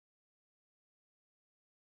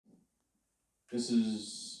This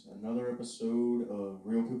is another episode of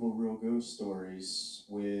Real People, Real Ghost Stories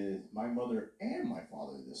with my mother and my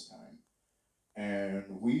father this time. And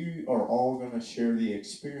we are all going to share the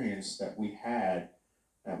experience that we had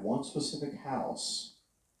at one specific house.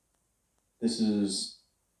 This is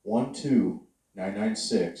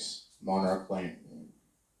 12996 Monarch Lane.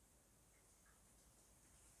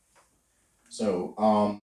 So,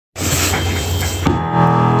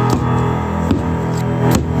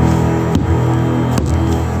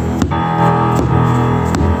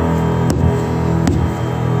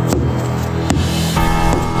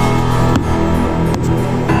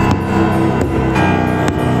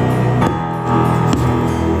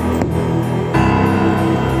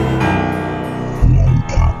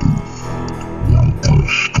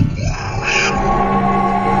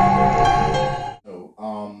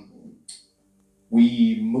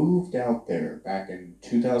 we moved out there back in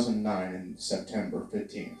 2009 in September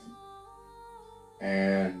 15th.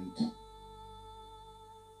 And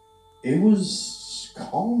it was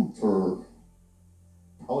calm for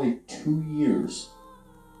probably 2 years.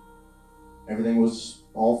 Everything was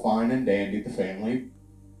all fine and dandy, the family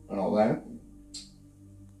and all that.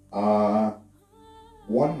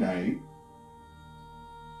 One night,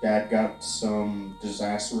 Dad got some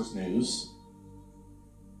disastrous news.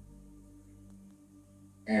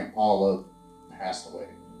 Aunt Paula passed away.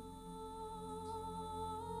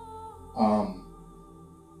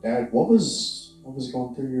 Dad, what was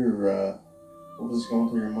going through your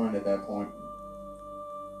mind at that point?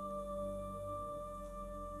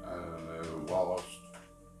 I don't know, lost.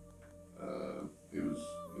 It was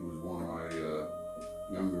one of my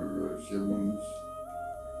younger siblings.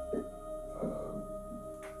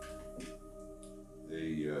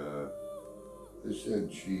 They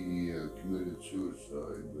said she committed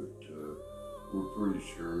suicide, but we're pretty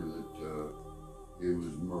sure that it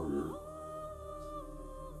was murder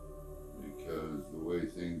because the way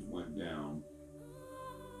things went down.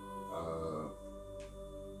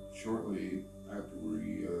 Shortly after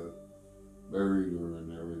we buried her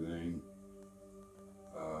and everything,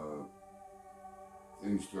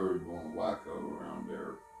 things started going wacko around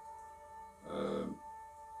there.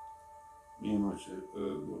 Me and my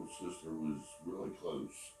little sister was really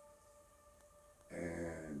close,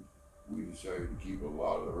 and we decided to keep a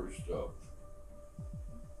lot of her stuff.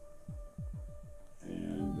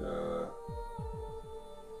 And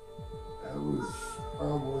that was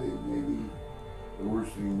probably maybe the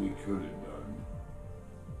worst thing we could have done.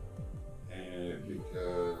 And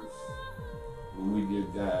because when we did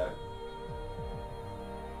that,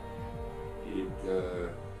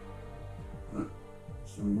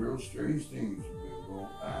 some real strange things have been going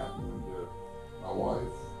to happen to my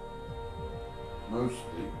wife.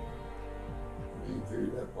 Mostly, I ain't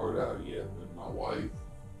figured that part out yet, but my wife.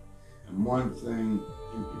 And one thing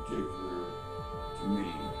in particular to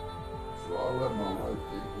me, so I'll let my wife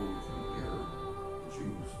take over from here, and she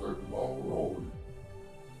can start the ball rolling.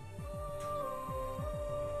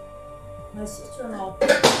 My sister-in-law.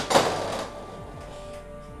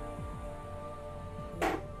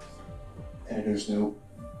 And there's no.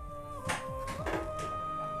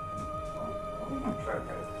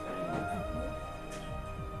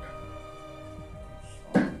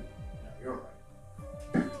 No, you're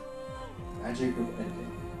right. Magic of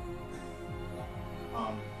ending.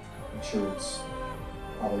 I'm sure it's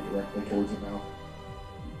probably directly towards your mouth.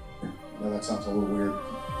 No, that sounds a little weird.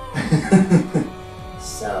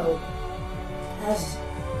 So, as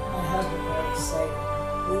my husband would say,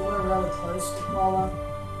 we were really close to Paula,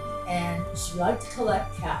 and she liked to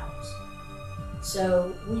collect cows.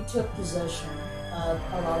 So we took possession of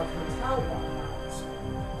a lot of her cow barns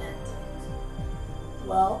and things.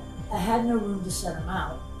 Well, I had no room to set them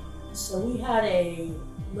out, so we had a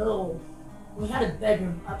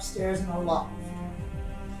bedroom upstairs in a loft,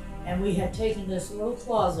 and we had taken this little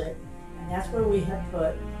closet, and that's where we had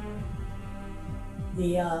put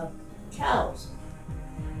the cows.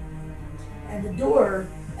 And the door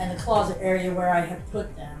and the closet area where I had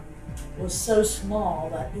put them was so small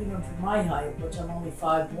that even for my height, which I'm only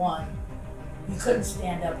 5'1", you couldn't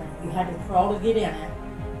stand up in it. You had to crawl to get in it.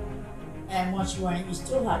 And once you were in it, you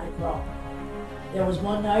still had to crawl. There was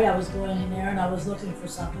one night I was going in there and I was looking for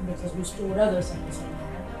something because we stored other things in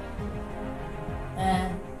there.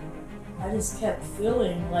 And I just kept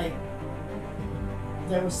feeling like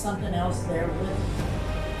there was something else there with me,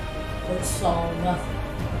 but saw nothing.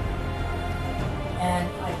 And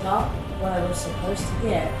I got what I was supposed to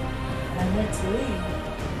get, and I went to leave,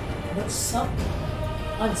 but something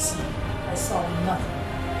unseen. I saw nothing.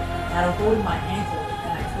 I had a hold of my ankle,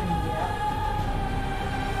 and I couldn't get up.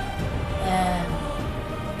 And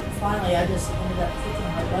finally I just ended up kicking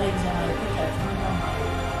my legs, and I think I turned on my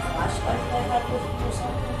flashlight that I had with me or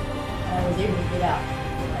something, and I was able to get out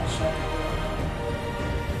and shut the door.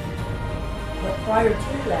 But prior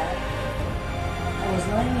to that, I was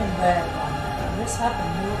laying in bed one night, and this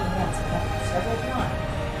happened more than once. It happened several times.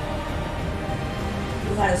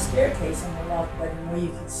 We had a staircase in the loft bedroom where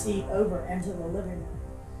you could see over into the living room.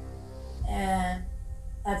 And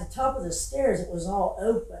at the top of the stairs, it was all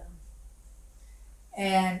open.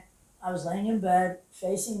 And I was laying in bed,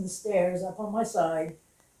 facing the stairs up on my side,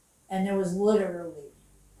 and there was literally,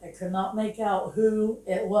 I could not make out who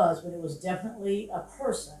it was, but it was definitely a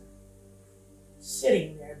person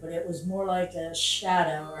sitting there, but it was more like a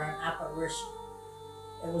shadow or an apparition.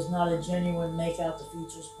 It was not a genuine make out the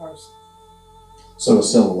features person. So a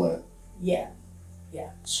silhouette. Yeah,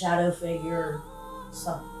 shadow figure,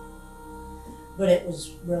 something. But it was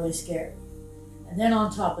really scary. And then on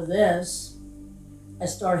top of this, I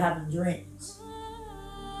started having dreams.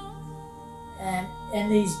 And in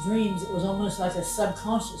these dreams, it was almost like a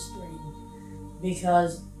subconscious dream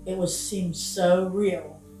because it seemed so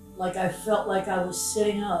real. Like I felt like I was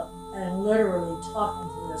sitting up and literally talking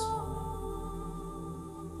to this woman.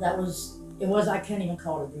 I can't even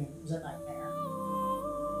call it a dream, it was a nightmare.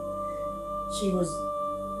 She was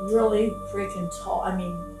really freaking tall,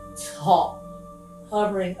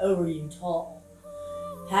 hovering over you tall.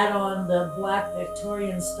 Had on the black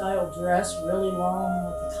Victorian style dress, really long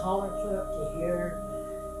with the collar clipped to here.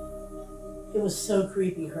 It was so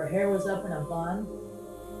creepy. Her hair was up in a bun,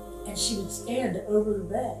 and she would stand over the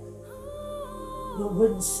bed, but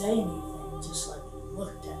wouldn't say anything, just like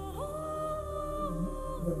looked at me.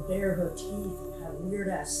 Would bare her teeth and have weird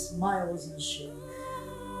ass smiles and shit.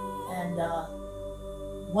 And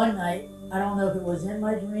one night, I don't know if it was in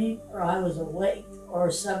my dream or I was awake or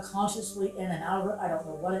subconsciously in and out of it. I don't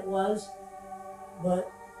know what it was. But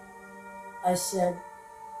I said,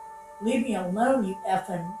 "Leave me alone, you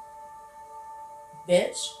effing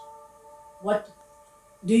bitch. What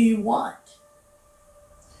do you want?"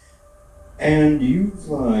 And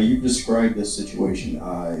you've described this situation.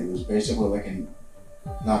 It was basically like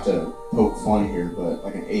not to poke fun here, but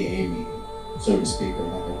like an AA meeting, so to speak, or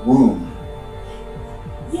like a room.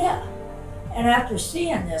 Yeah. And after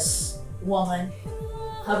seeing this woman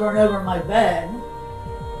hovering over my bed,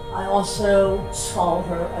 I also saw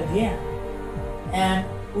her again. And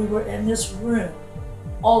we were in this room,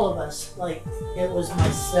 all of us, like it was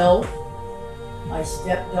myself, my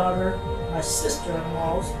stepdaughter, my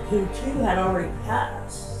sister-in-laws, who too had already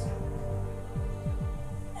passed,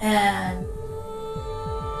 and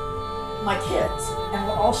my kids. And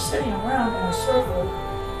we're all sitting around in a circle,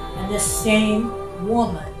 and this same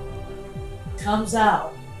woman comes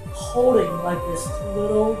out holding like this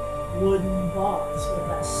little wooden box with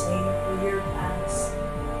that same weird ass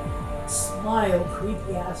smile,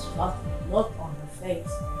 creepy ass fucking look on her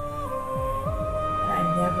face. And I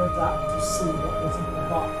never got to see what was in the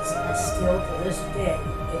box. And still to this day,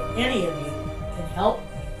 if any of you can help me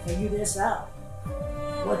figure this out,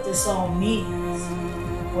 what this all means,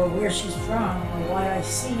 or where she's from, or why I've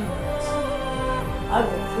seen this, I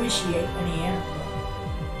would appreciate any input.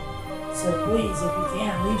 So please, if you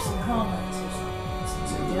can, leave some comments or some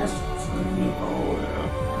suggestions.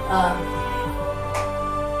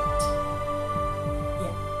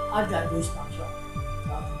 Yeah, I've got goosebumps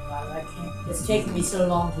talking about it. I can't. It's taken me so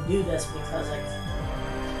long to do this because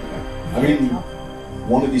I mean,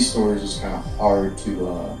 one of these stories is kind of hard to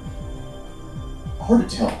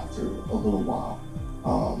tell after a little while.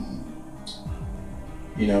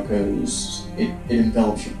 Because it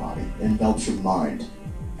envelops your body, it envelops your mind,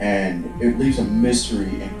 and it leaves a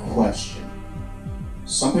mystery and question.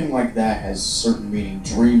 Something like that has certain meaning.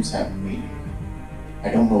 Dreams have meaning. I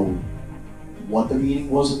don't know what the meaning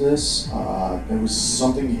was of this. There was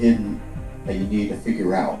something hidden that you need to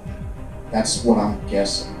figure out. That's what I'm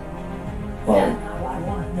guessing. But yeah, I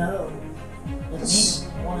want to know the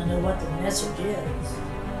meaning. I want to know what the message is.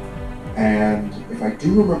 And if I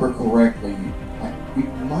do remember correctly, we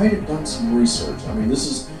might have done some research. I mean,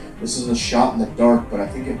 this is a shot in the dark, but I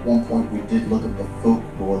think at one point we did look at the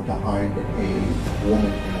folklore behind a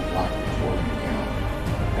woman in a black Victorian gown.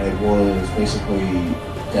 And it was basically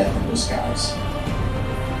death in disguise.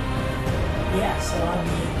 Yeah, so I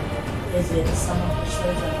mean, is it someone who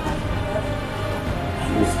shows up after death?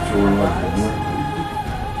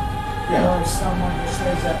 Yeah. Or someone who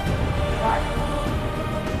shows up prior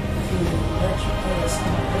to let you know that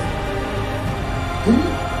someone is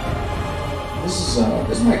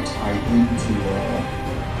This might tie into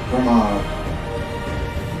Grandma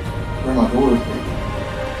Dorothy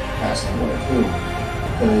passing away too.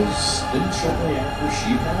 Because didn't shortly after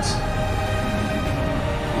she passed?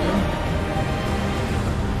 Yeah.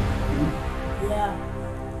 Yeah,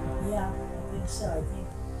 yeah, I think so. I think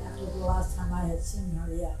after the last time I had seen her,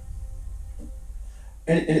 yeah.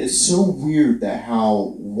 And it's so weird that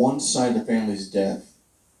how one side of the family's death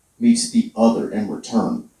meets the other in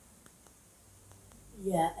return.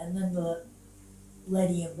 Yeah, and then the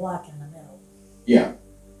lady in black in the middle. Yeah.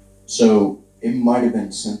 So it might have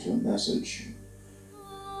been sent to a message.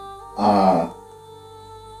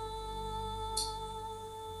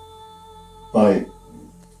 But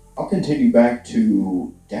I'll continue back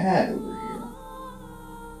to Dad over here.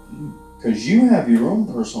 Because you have your own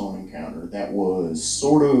personal encounter that was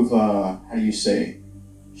sort of, how do you say,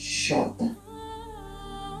 sharp.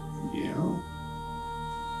 Yeah.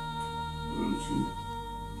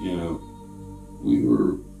 You know, we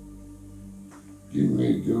were getting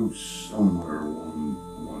ready to go somewhere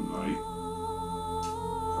one night.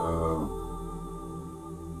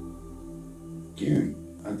 Again,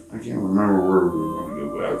 I can't remember where we were going to go,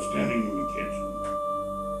 but I was standing in the kitchen.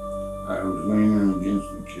 I was leaning against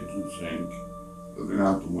the kitchen sink, looking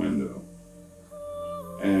out the window,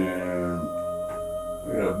 and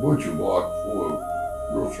we had a butcher block full of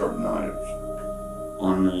real sharp knives.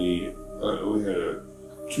 We had a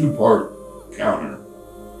two-part counter.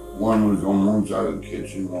 One was on one side of the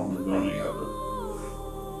kitchen, one was on the other.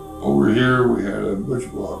 Over here, we had a butcher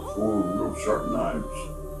block full of real sharp knives.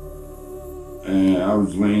 And I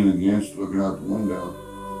was leaning against, looking out the window.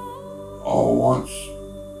 All at once,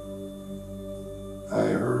 I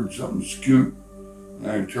heard something scoot, and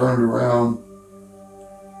I turned around,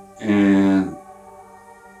 and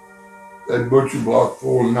that butcher block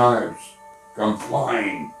full of knives come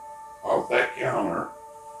flying off that counter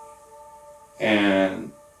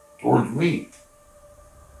and towards me.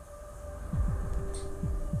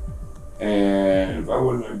 And if I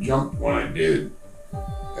wouldn't have jumped when I did,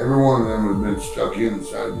 every one of them would have been stuck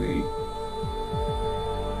inside me.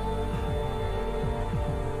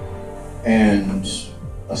 And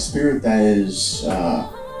a spirit that is,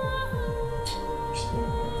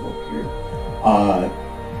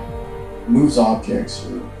 moves objects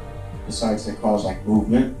or decides to cause like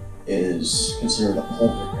movement is considered a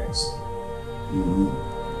poltergeist. Mm-hmm.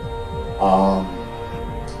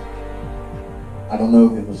 I don't know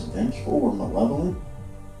if it was vengeful or malevolent,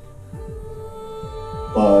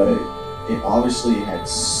 but it obviously had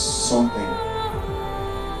something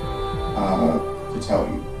to tell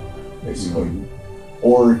you, basically,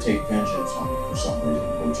 or take vengeance on you for some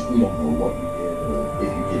reason, which we don't know what you did or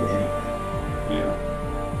if you did anything. Yeah.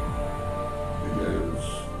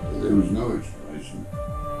 There was no explanation.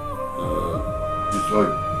 Just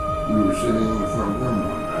like we were sitting in the front room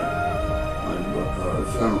one night, my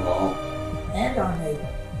son-in-law And our neighbor.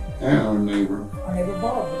 and our neighbor,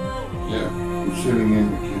 Bob. yeah, was sitting in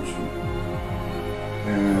the kitchen,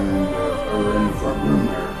 and or in the front room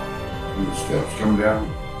there, and the steps come down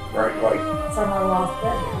bright light From our loft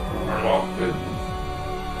bedroom. from our loft bedroom.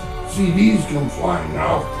 CDs come flying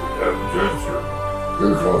off the dresser, go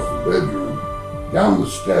across the bedroom, down the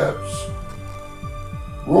steps,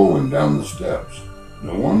 rolling down the steps.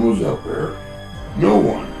 No one was up there. No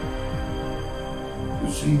one. The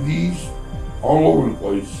CDs all over the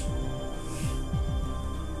place.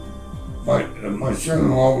 My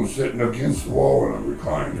son-in-law was sitting against the wall in a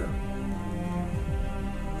recliner.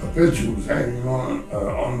 A picture was hanging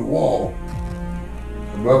on the wall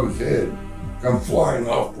above his head, come flying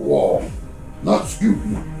off the wall. Not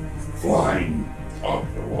scooting, flying off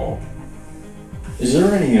the wall. Is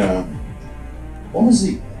there any what was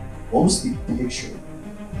the picture?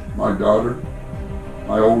 My daughter,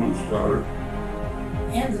 my oldest daughter,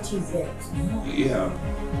 And the two kids. yeah,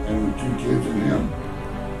 and the two kids and him.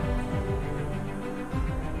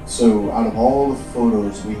 So out of all the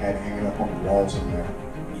photos we had hanging up on the walls in there,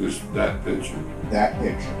 Just that picture.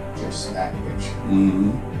 just that picture.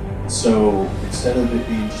 Mm-hmm. So instead of it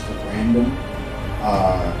being just a random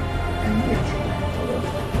hang picture,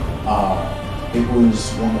 it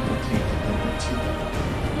was one that pertained to number two.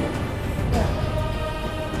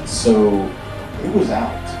 So it was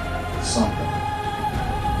out for something.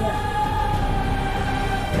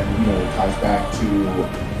 And it ties back to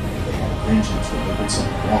they had vengeance when they did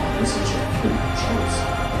something wrong. This is just pretty choice.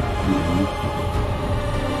 Mm-hmm.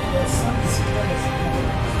 There's some stories.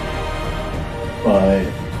 But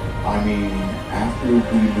I mean, after we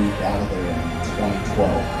moved out of there in 2012,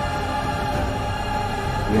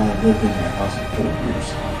 we only lived in that house for 4 years.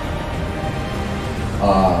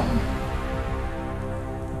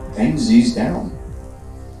 Things eased down.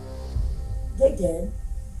 They did.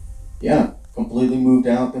 Yeah, completely. completely moved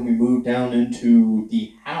out. Then we moved down into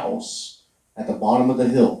the house at the bottom of the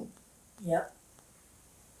hill. Yep.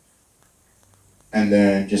 And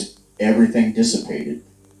then just everything dissipated.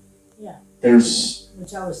 Yeah.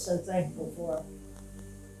 Which I was so thankful for.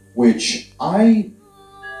 Which I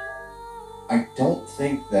don't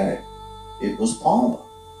think that it was Paula.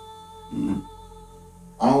 Mm.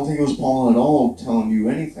 I don't think it was Paula at all telling you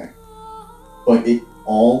anything. But it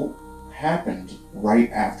all happened right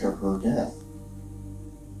after her death.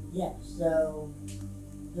 Yeah, so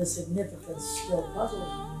the significance still puzzles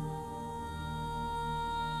me.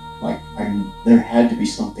 Like, there had to be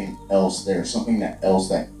something else there, something else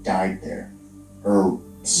that died there. Or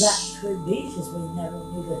that could be because we never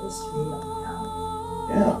knew the history of the house.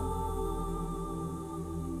 Yeah.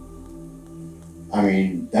 I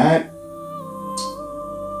mean, that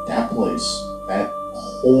place, that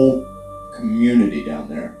whole community down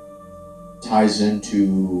there ties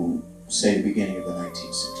into, say, the beginning of the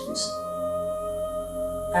 1960s.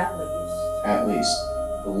 At least. At least.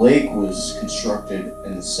 The lake was constructed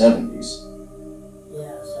in the 70s.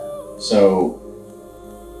 Yeah, So,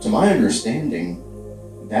 to my understanding,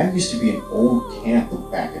 that used to be an old camp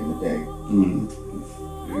back in the day. Mm.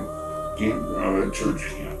 Church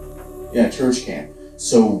camp. Yeah, church camp.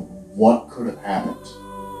 So, what could have happened?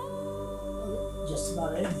 Just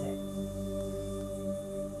about anything.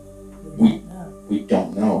 We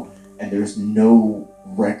don't know. And there's no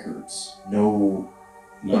records, no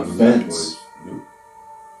events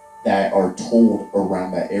that are told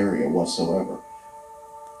around that area whatsoever.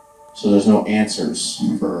 So there's no answers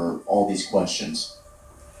for all these questions.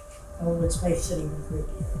 Oh, which makes it even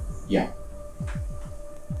creepier. Yeah.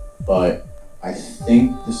 But I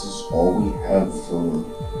think this is all we have for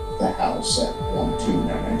the house at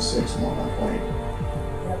 12996 Monarch Lane.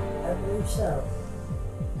 Yep, I believe so.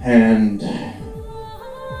 And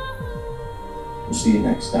we'll see you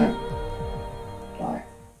next time. Bye.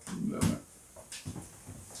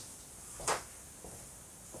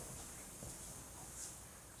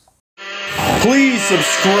 Please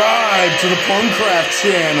subscribe to the Punkcraft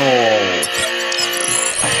channel.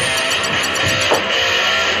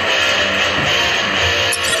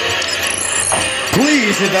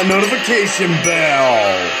 Please hit that notification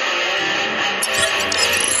bell.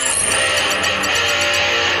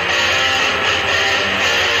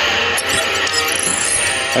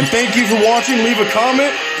 And thank you for watching. Leave a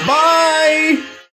comment. Bye.